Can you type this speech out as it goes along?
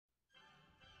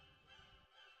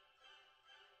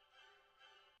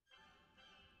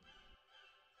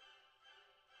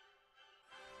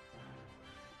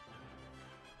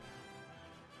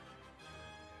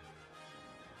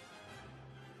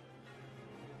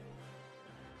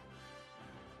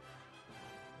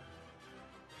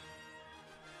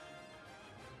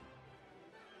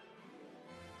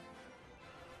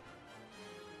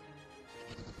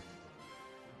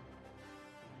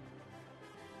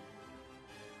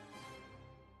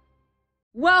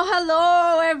Well,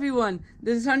 hello everyone.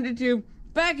 This is HunterTube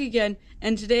back again,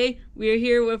 and today we are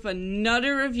here with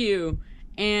another review.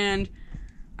 And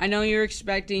I know you're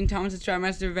expecting Thomas the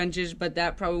Trackmaster Adventures, but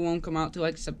that probably won't come out till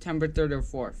like September 3rd or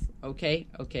 4th. Okay,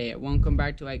 it won't come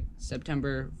back to like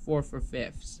September 4th or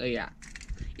 5th. So yeah.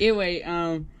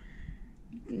 Anyway,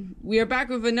 we are back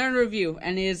with another review,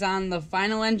 and it is on the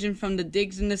final engine from the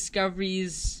Digs and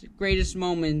Discoveries Greatest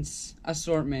Moments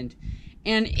assortment,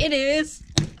 and it is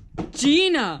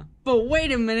Gina. But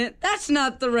wait a minute, that's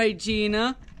not the right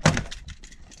Gina.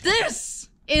 This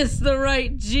is the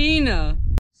right Gina.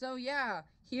 So yeah,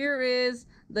 here is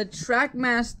the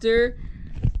Trackmaster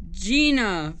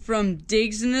Gina from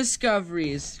Digs and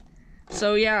Discoveries.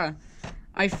 So yeah,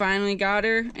 I finally got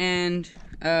her, and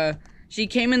she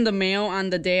came in the mail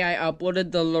on the day I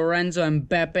uploaded the Lorenzo and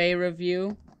Beppe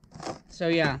review. So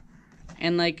yeah.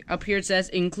 And like up here it says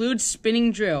includes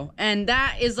spinning drill. And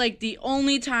that is like the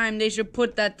only time they should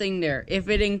put that thing there. If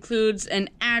it includes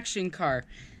an action car.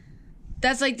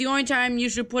 That's like the only time you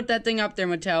should put that thing up there,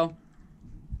 Mattel.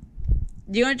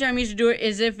 The only time you should do it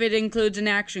is if it includes an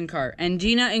action car. And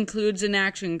Gina includes an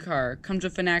action car. Comes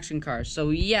with an action car.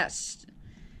 So yes.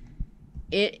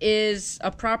 It is a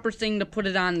proper thing to put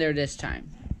it on there this time.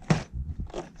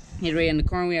 Anyway, in the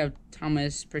corner we have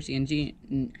Thomas, Percy, and Gina.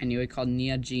 Anyway, called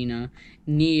Gina.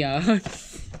 And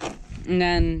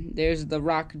then there's the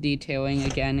rock detailing.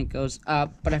 Again, it goes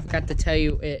up. But I forgot to tell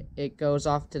you, it goes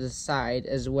off to the side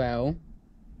as well.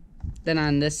 Then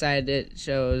on this side, it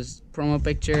shows promo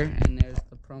picture. And there's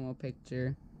the promo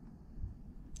picture.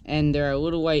 And there are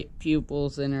little white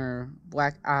pupils in her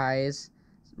black eyes.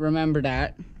 Remember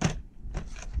that.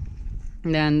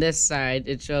 And then this side,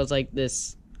 it shows like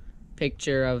this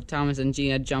picture of Thomas and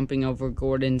Gina jumping over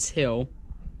Gordon's hill.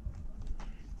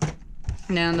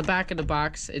 And then on the back of the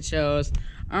box, it shows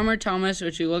Armored Thomas,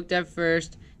 which we looked at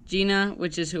first, Gina,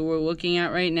 which is who we're looking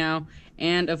at right now,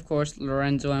 and of course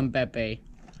Lorenzo and Beppe.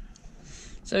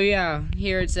 So yeah,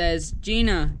 here it says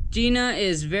Gina. Gina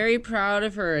is very proud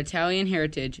of her Italian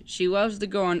heritage. She loves to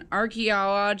go on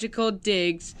archaeological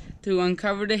digs to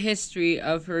uncover the history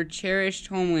of her cherished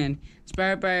homeland.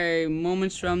 Inspired by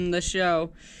moments from the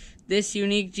show, this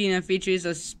unique Gina features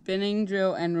a spinning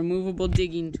drill and removable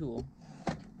digging tool.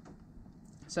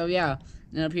 So yeah,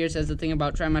 and up here it says the thing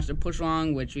about Trackmaster Push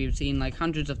Along, which we've seen like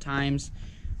hundreds of times.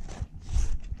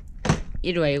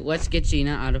 Either way, let's get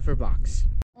Gina out of her box.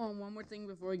 Oh, one more thing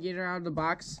before we get her out of the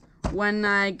box. When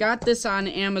I got this on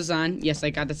Amazon, yes, I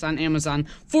got this on Amazon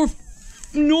for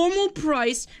normal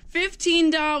price,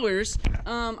 $15.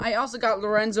 I also got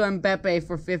Lorenzo and Beppe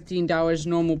for $15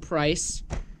 normal price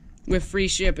with free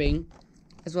shipping,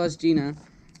 as well as Gina.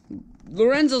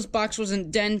 Lorenzo's box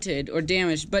wasn't dented or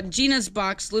damaged, but Gina's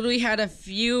box literally had a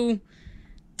few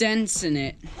dents in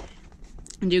it.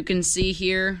 And you can see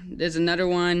here, there's another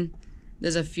one.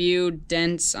 There's a few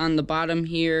dents on the bottom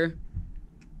here.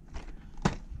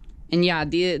 And yeah,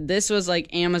 this was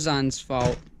like Amazon's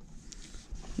fault.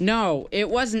 No, it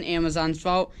wasn't Amazon's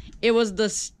fault. It was the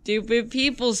stupid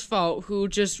people's fault who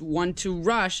just want to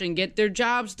rush and get their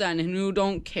jobs done and who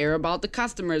don't care about the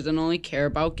customers and only care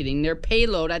about getting their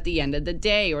payload at the end of the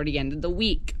day or the end of the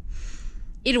week.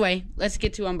 Either way, let's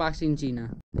get to unboxing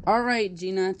Gina. Alright,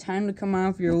 Gina, time to come out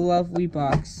of your lovely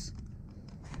box.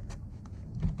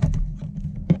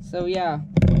 So yeah,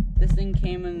 this thing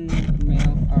came in the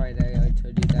mail. Alright, I already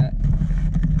told you that.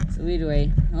 So either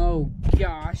way, oh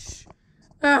gosh,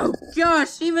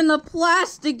 even the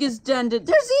plastic is dented.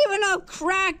 There's even a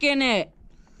crack in it.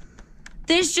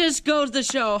 This just goes to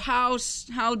show how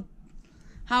stupid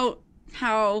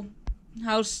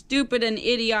and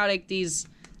idiotic these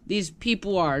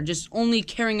people are, just only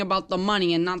caring about the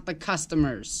money and not the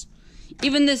customers.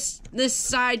 Even this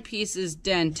side piece is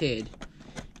dented.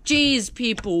 Jeez,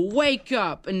 people, wake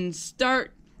up and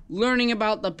start learning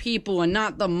about the people and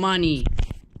not the money.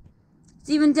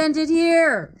 It's even dented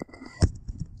here.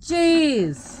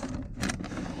 Jeez.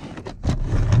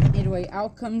 Anyway,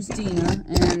 out comes Gina,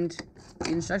 and the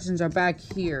instructions are back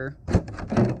here.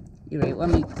 Anyway, let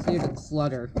me clear the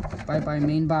clutter. Bye-bye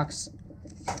main box.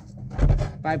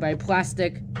 Bye-bye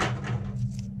plastic.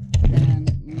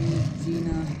 And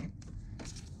Gina.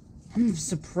 I'm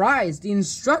surprised the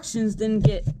instructions didn't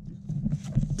get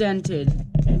dented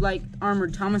like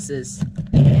Armored Thomas's.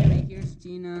 Anyway, here's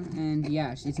Gina, and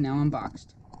yeah, she's now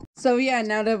unboxed. So yeah,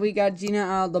 now that we got Gina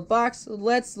out of the box,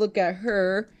 let's look at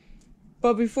her.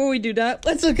 But before we do that,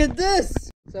 let's look at this!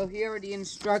 So here are the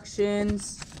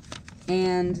instructions,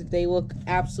 and they look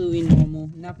absolutely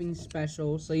normal, nothing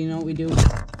special. So you know what we do?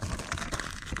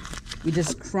 We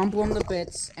just crumple them to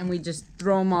bits, and we just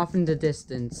throw them off in the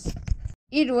distance.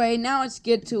 Either way, now let's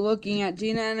get to looking at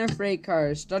Gina and her freight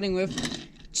cars, starting with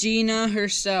Gina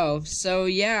herself. So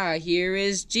yeah, here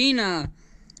is Gina.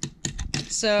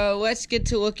 So let's get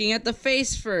to looking at the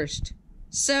face first.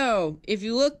 So, if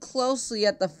you look closely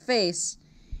at the face,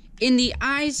 in the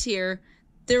eyes here,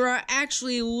 there are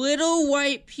actually little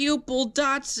white pupil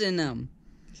dots in them.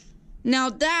 Now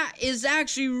that is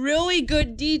actually really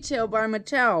good detail by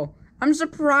Mattel. I'm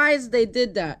surprised they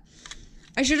did that.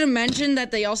 I should have mentioned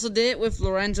that they also did it with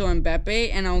Lorenzo and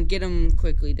Beppe, and I'll get them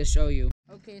quickly to show you.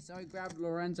 Okay, so I grabbed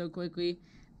Lorenzo quickly.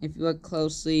 If you look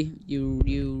closely, you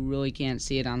really can't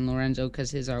see it on Lorenzo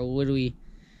because his are literally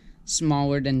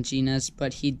smaller than Gina's,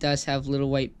 but he does have little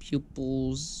white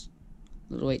pupils,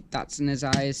 little white dots in his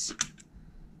eyes.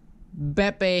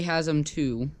 Beppe has them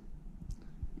too,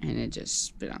 and it just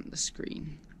spit on the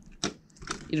screen.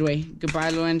 Either way, goodbye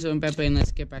Lorenzo and Beppe, and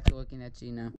let's get back to looking at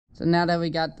Gina. So now that we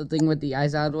got the thing with the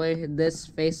eyes out of the way, this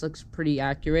face looks pretty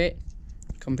accurate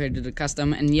compared to the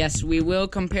custom. And yes, we will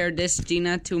compare this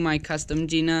Gina to my custom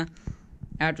Gina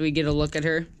after we get a look at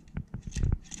her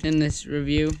in this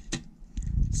review.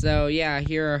 So yeah,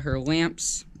 here are her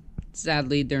lamps.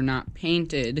 Sadly, they're not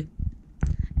painted,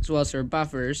 as well as her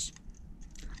buffers.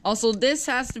 Also, this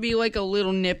has to be like a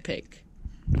little nitpick.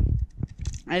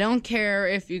 I don't care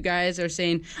if you guys are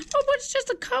saying, oh, but it's just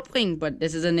a coupling, but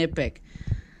this is a nitpick.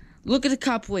 Look at the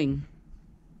coupling.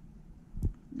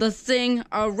 The thing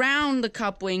around the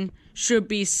coupling should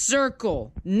be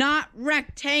circle, not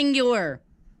rectangular.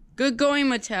 Good going,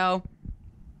 Mattel.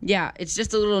 Yeah, it's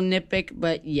just a little nitpick,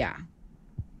 but yeah.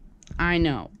 I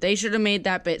know. They should have made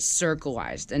that bit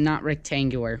circleized and not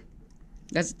rectangular.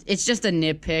 It's just a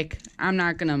nitpick. I'm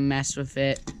not gonna mess with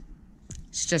it.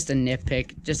 It's just a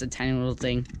nitpick. Just a tiny little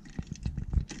thing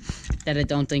that I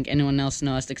don't think anyone else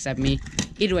noticed except me.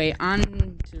 Either way, on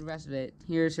to the rest of it.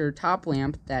 Here's her top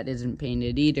lamp that isn't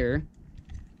painted either.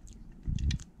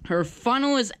 Her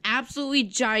funnel is absolutely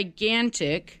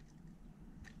gigantic,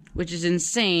 which is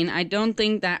insane. I don't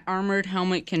think that armored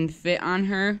helmet can fit on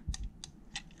her.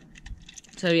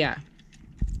 So yeah.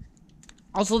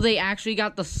 Also, they actually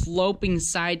got the sloping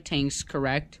side tanks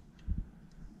correct.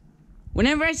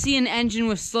 Whenever I see an engine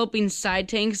with sloping side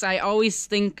tanks, I always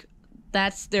think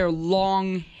that's their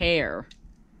long hair.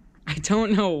 I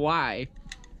don't know why.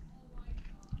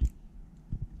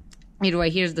 Anyway,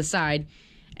 here's the side.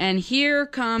 And here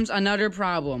comes another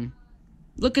problem.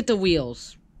 Look at the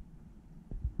wheels.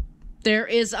 There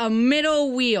is a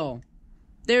middle wheel.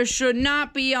 There should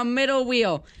not be a middle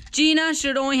wheel. Gina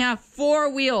should only have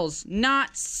 4 wheels,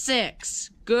 not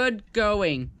 6. Good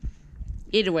going.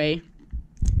 Either way,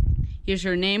 here's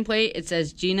her nameplate. It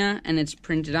says Gina, and it's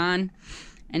printed on.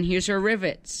 And here's her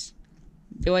rivets.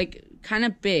 They're like kind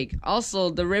of big. Also,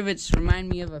 the rivets remind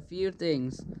me of a few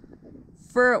things.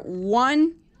 For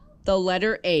one, the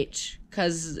letter H,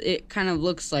 because it kind of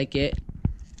looks like it.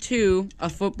 2, a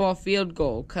football field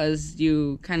goal, because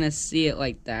you kind of see it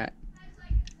like that.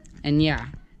 And yeah.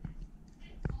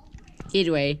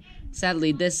 Either way,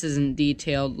 sadly, this isn't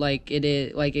detailed like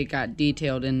it got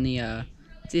detailed in the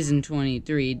Season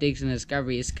 23, Digs and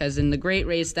Discoveries, because in the Great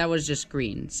Race, that was just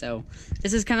green. So,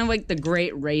 this is kind of like the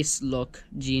Great Race look,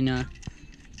 Gina.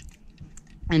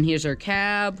 And here's her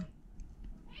cab.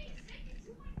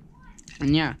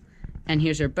 And yeah. And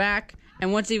here's her back.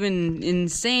 And what's even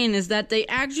insane is that they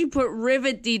actually put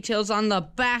rivet details on the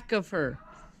back of her.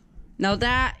 Now,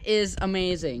 that is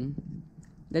amazing.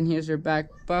 Then here's her back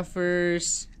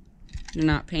buffers. They're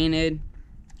not painted.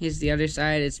 Here's the other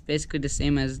side. It's basically the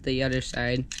same as the other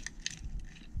side.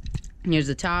 Here's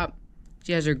the top.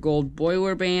 She has her gold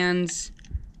boiler bands.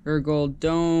 Her gold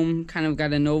dome. Kind of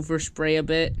got an overspray a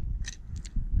bit.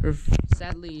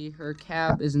 Sadly, her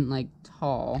cab isn't, like,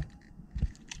 tall.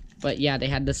 But, yeah, they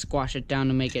had to squash it down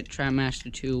to make it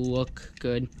Trackmaster 2 look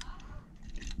good.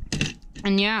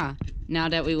 And, yeah, now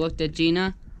that we looked at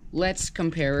Gina, let's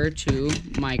compare her to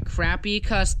my crappy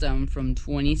custom from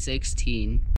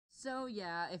 2016. So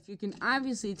yeah, if you can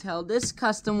obviously tell, this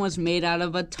custom was made out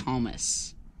of a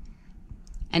Thomas.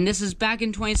 And this is back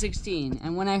in 2016.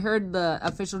 And when I heard the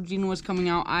official Gina was coming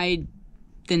out, I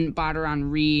didn't bother on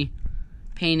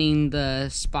repainting the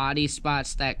spotty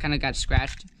spots that kind of got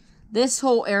scratched. This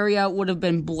whole area would have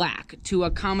been black to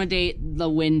accommodate the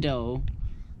window,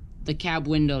 the cab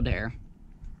window there.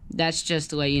 That's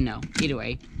just to let you know. Either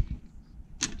way,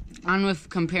 on with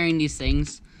comparing these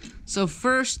things. So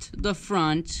first, the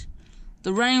front.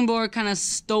 The running board kind of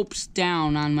stopes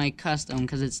down on my custom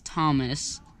because it's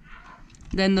Thomas.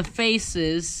 Then the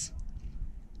faces.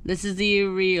 This is the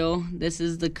real. This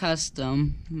is the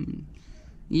custom.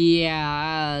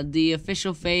 Yeah, the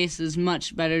official face is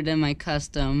much better than my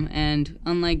custom, and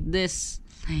unlike this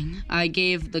thing, I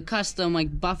gave the custom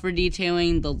like buffer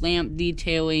detailing, the lamp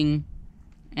detailing,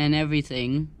 and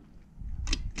everything.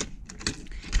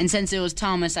 And since it was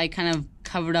Thomas, I kind of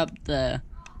covered up the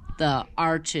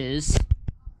arches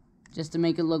just to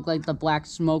make it look like the black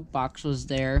smoke box was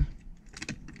there.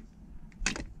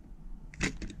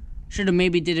 Should have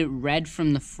maybe did it red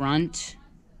from the front.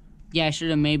 Yeah, I should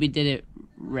have maybe did it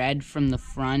red from the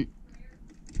front.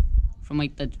 From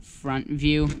like the front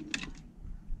view.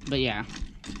 But yeah.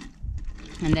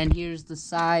 And then here's the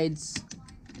sides.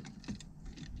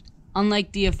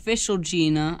 Unlike the official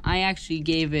Gina, I actually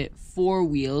gave it 4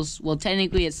 wheels. Well,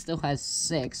 technically it still has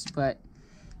 6, but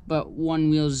one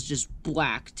wheel is just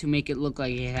black to make it look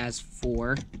like it has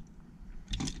 4.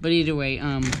 But either way,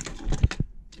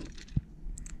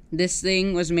 this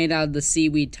thing was made out of the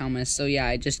seaweed Thomas. So yeah,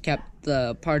 I just kept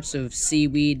the parts of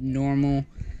seaweed normal.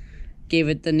 Gave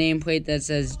it the nameplate that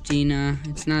says Gina.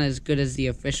 It's not as good as the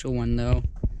official one though.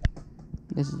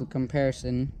 This is the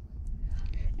comparison.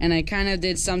 And I kind of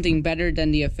did something better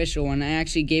than the official one. I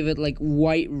actually gave it like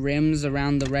white rims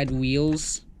around the red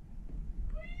wheels.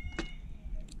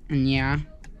 And yeah.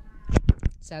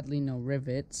 Sadly no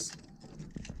rivets.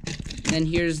 Then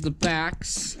here's the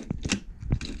backs.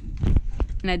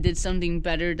 And I did something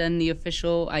better than the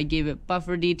official. I gave it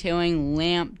buffer detailing,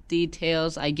 lamp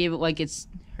details. I gave it like it's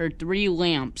her 3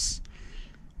 lamps.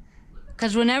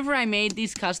 Because whenever I made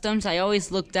these customs, I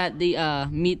always looked at the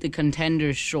Meet the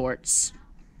Contenders shorts.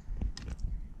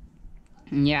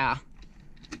 Yeah.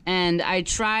 And I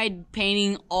tried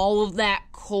painting all of that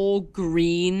coal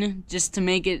green just to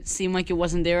make it seem like it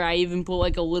wasn't there. I even put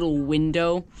like a little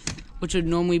window, which would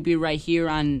normally be right here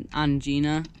on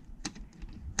Gina.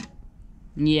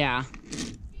 Yeah.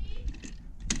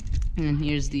 And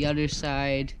here's the other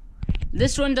side.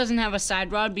 This one doesn't have a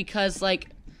side rod because,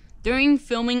 like, during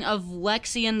filming of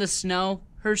Lexi in the snow,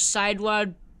 her side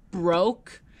rod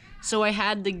broke. So I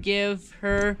had to give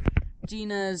her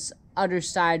Gina's other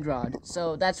side rod.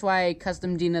 So that's why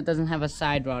custom Gina doesn't have a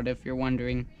side rod, if you're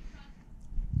wondering.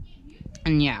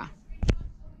 And yeah.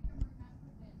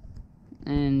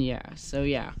 And yeah, so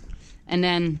yeah. And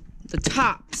then the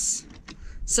tops.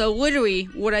 So literally,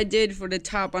 what I did for the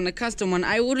top on the custom one,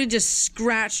 I would have just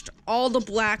scratched all the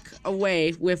black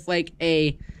away with like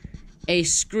a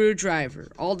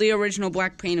screwdriver. All the original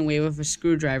black paint away with a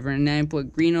screwdriver, and then I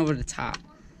put green over the top.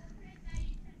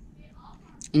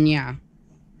 And yeah,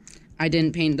 I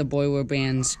didn't paint the boiler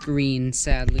bands green,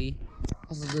 sadly.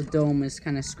 Also, the dome is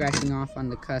kind of scratching off on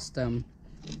the custom.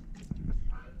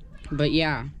 But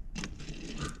yeah,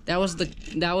 that was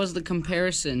the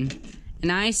comparison.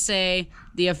 And I say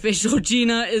the official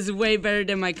Gina is way better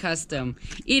than my custom.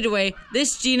 Either way,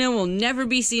 this Gina will never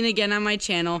be seen again on my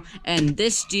channel, and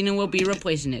this Gina will be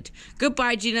replacing it.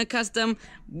 Goodbye, Gina Custom.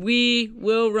 We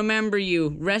will remember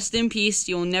you. Rest in peace.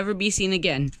 You'll never be seen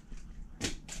again.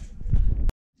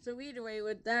 So either way,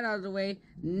 with that out of the way,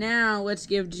 now let's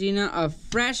give Gina a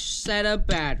fresh set of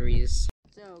batteries.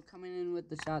 So, coming in with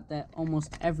the shot that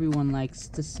almost everyone likes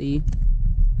to see.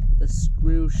 The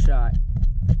screw shot.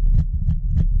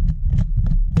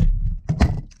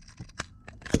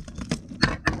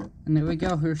 And there we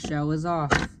go, her shell is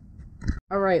off.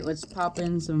 Alright, let's pop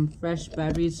in some fresh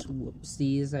batteries.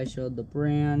 Whoopsies, I showed the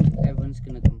brand. Everyone's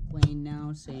gonna complain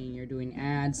now, saying you're doing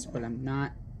ads, but I'm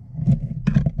not.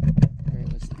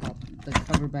 Alright, let's pop the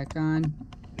cover back on.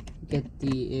 Get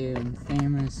the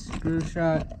famous screw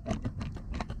shot.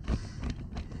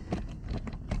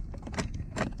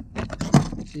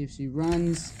 See if she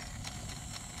runs.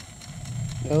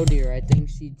 Oh dear, I think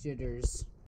she jitters.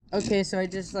 Okay, so I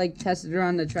just like tested her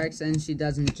on the tracks and she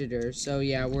doesn't jitter. So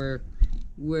yeah,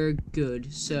 we're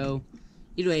good. So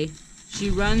either way, she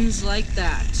runs like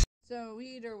that. So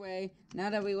either way, now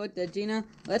that we looked at Gina,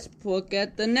 let's look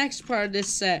at the next part of this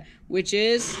set, which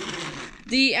is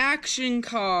the action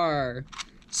car.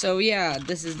 So yeah,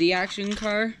 this is the action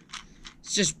car.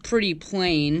 It's just pretty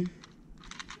plain.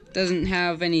 Doesn't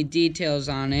have any details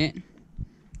on it.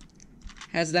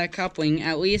 Has that coupling.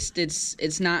 At least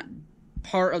it's not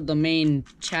part of the main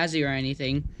chassis or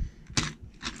anything.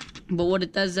 But what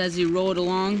it does as you roll it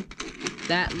along,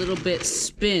 that little bit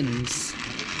spins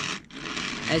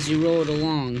as you roll it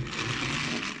along.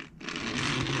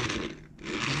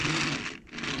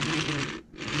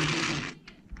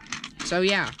 So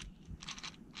yeah,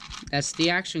 that's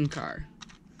the action car.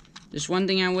 Just one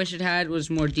thing I wish it had was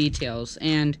more details.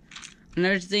 And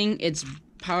another thing, it's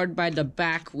powered by the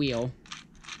back wheel.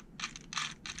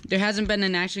 There hasn't been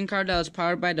an action car that was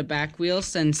powered by the back wheel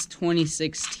since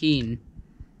 2016.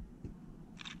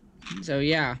 So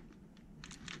yeah.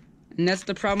 And that's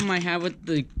the problem I have with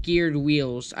the geared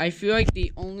wheels. I feel like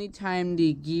the only time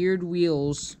the geared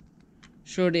wheels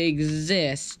should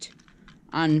exist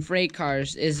on freight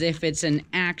cars is if it's an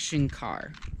action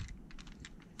car.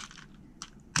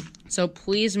 So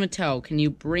please, Mattel, can you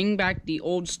bring back the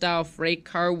old style freight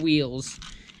car wheels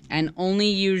and only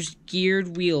use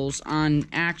geared wheels on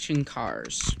action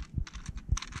cars?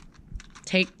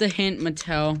 Take the hint,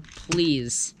 Mattel,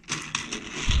 please.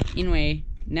 Anyway,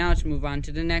 now let's move on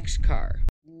to the next car,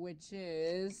 which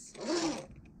is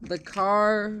the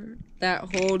car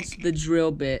that holds the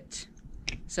drill bit.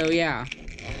 So yeah,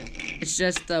 it's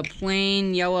just a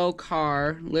plain yellow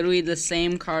car, literally the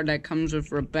same car that comes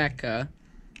with Rebecca.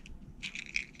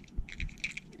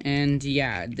 And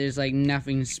yeah, there's like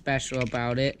nothing special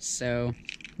about it. So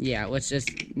yeah, let's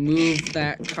just move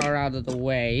that car out of the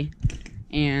way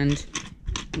and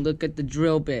look at the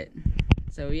drill bit.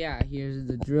 So yeah, here's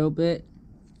the drill bit.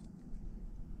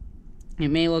 It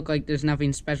may look like there's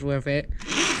nothing special with it,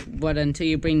 but until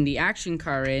you bring the action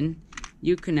car in,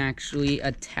 you can actually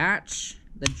attach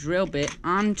the drill bit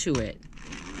onto it.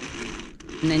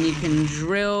 And then you can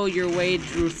drill your way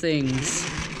through things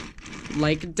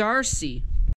like Darcy.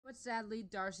 But sadly,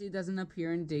 Darcy doesn't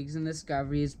appear in Digs and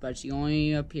Discoveries, but she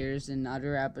only appears in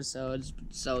other episodes,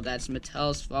 so that's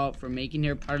Mattel's fault for making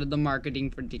her part of the marketing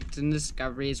for Digs and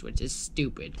Discoveries, which is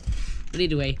stupid. But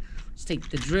anyway, let's take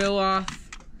the drill off,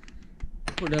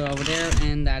 put it over there,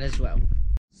 and that as well.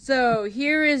 So,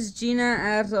 here is Gina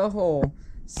as a whole.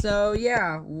 So,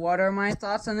 yeah, what are my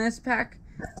thoughts on this pack?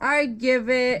 I'd give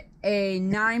it a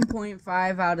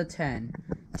 9.5 out of 10.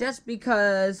 Just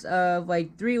because of,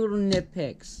 like, 3 little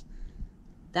nitpicks.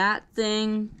 That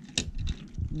thing,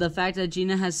 the fact that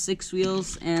Gina has 6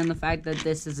 wheels, and the fact that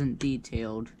this isn't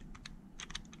detailed.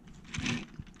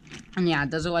 And yeah,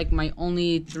 those are, like, my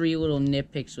only 3 little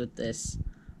nitpicks with this.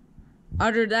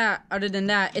 Other than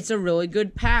that, it's a really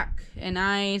good pack, and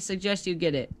I suggest you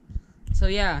get it. So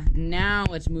yeah, now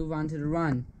let's move on to the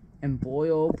run. And boy,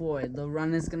 oh boy, the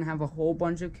run is going to have a whole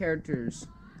bunch of characters,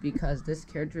 because this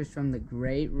character is from the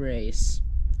Great Race.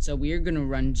 So we are going to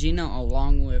run Gina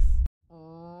along with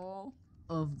all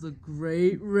of the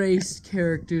Great Race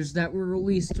characters that were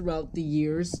released throughout the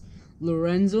years.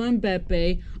 Lorenzo and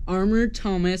Beppe, Armored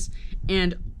Thomas,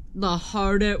 and the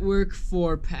Hard at Work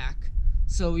 4-pack.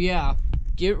 So yeah,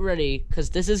 get ready, because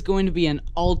this is going to be an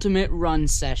ultimate run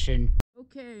session.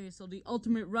 Okay, so the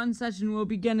ultimate run session will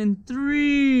begin in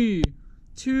 3,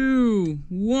 2,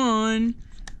 1,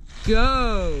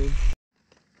 go!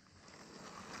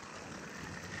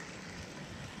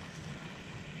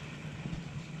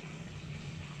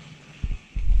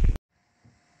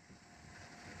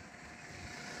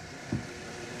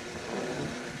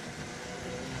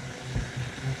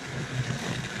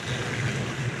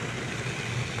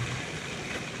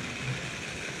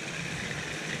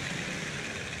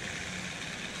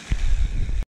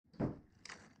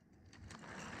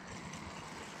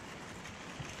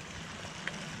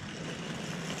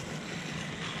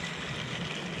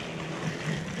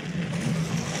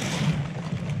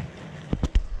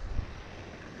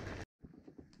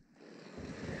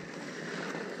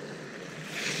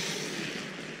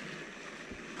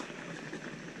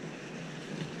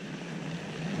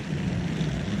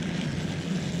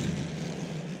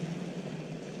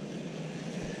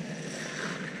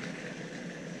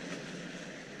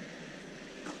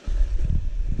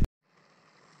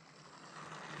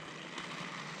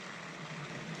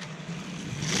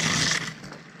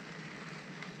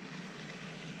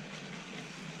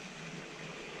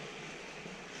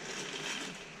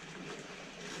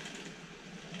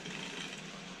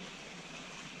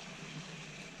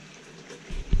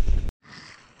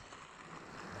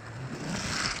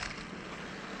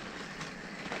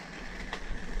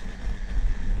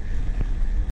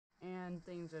 And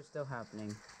things are still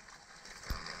happening.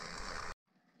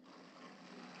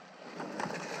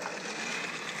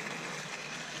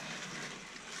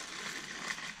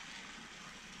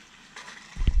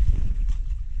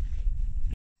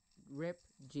 Rip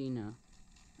Gina.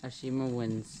 Ashima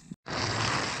wins.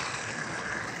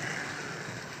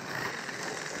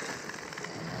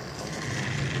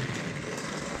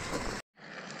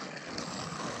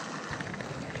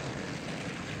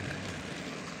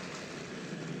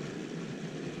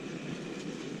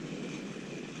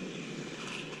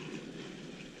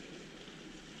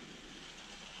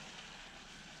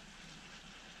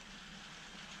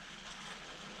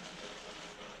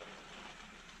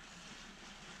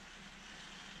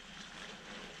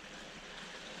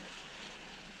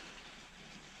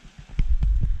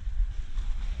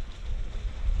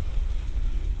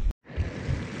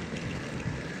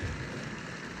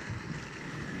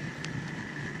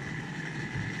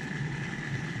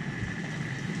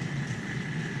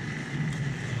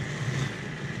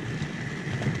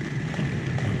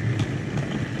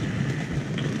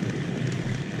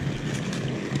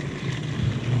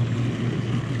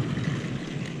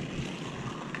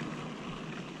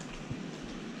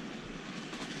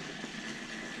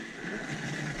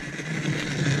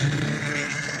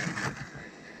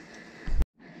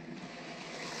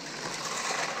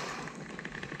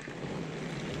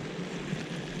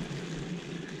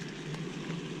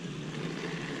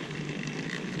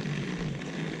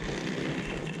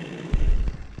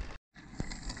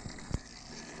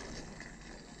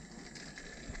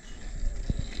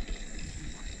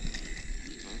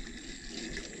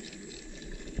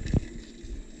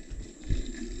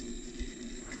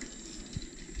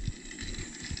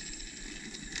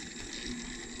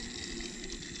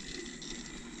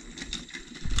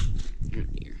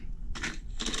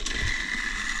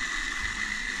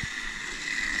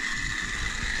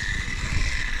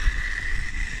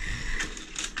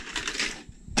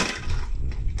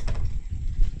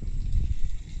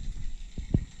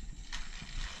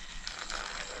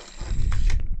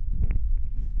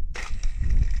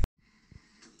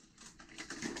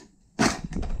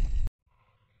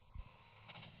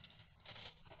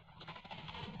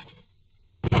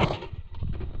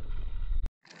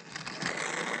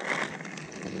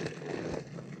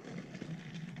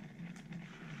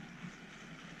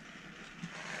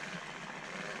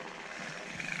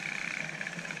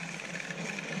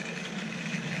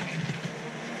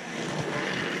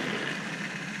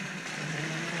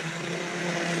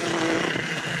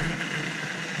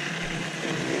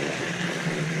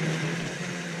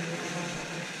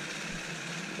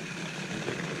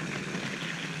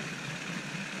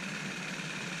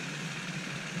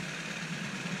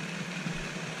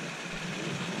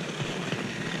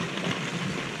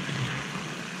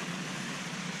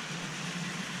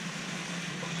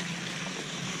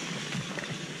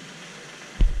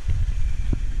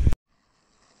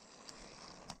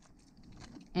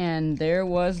 And there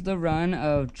was the run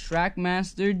of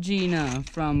Trackmaster Gina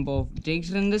from both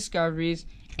Digs and Discoveries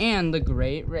and The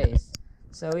Great Race.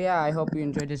 So yeah, I hope you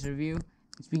enjoyed this review.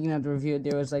 Speaking of the review,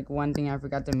 there was like one thing I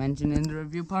forgot to mention in the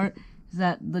review part, is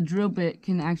that the drill bit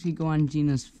can actually go on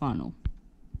Gina's funnel.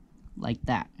 Like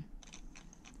that.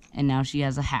 And now she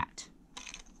has a hat.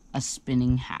 A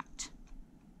spinning hat.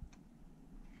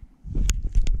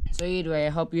 So either way, I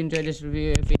hope you enjoyed this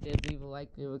review. If you did, leave a like,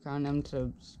 leave a comment,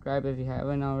 subscribe if you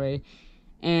haven't already.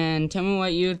 And tell me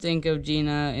what you think of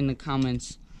Gina in the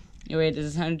comments. Anyway, this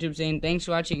is HunterTube saying thanks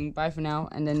for watching. Bye for now.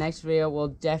 And the next video will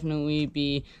definitely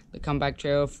be the comeback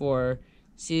trail for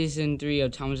Season 3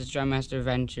 of Thomas the Trackmaster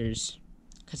Adventures.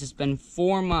 Because it's been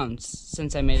 4 months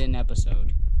since I made an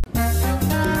episode.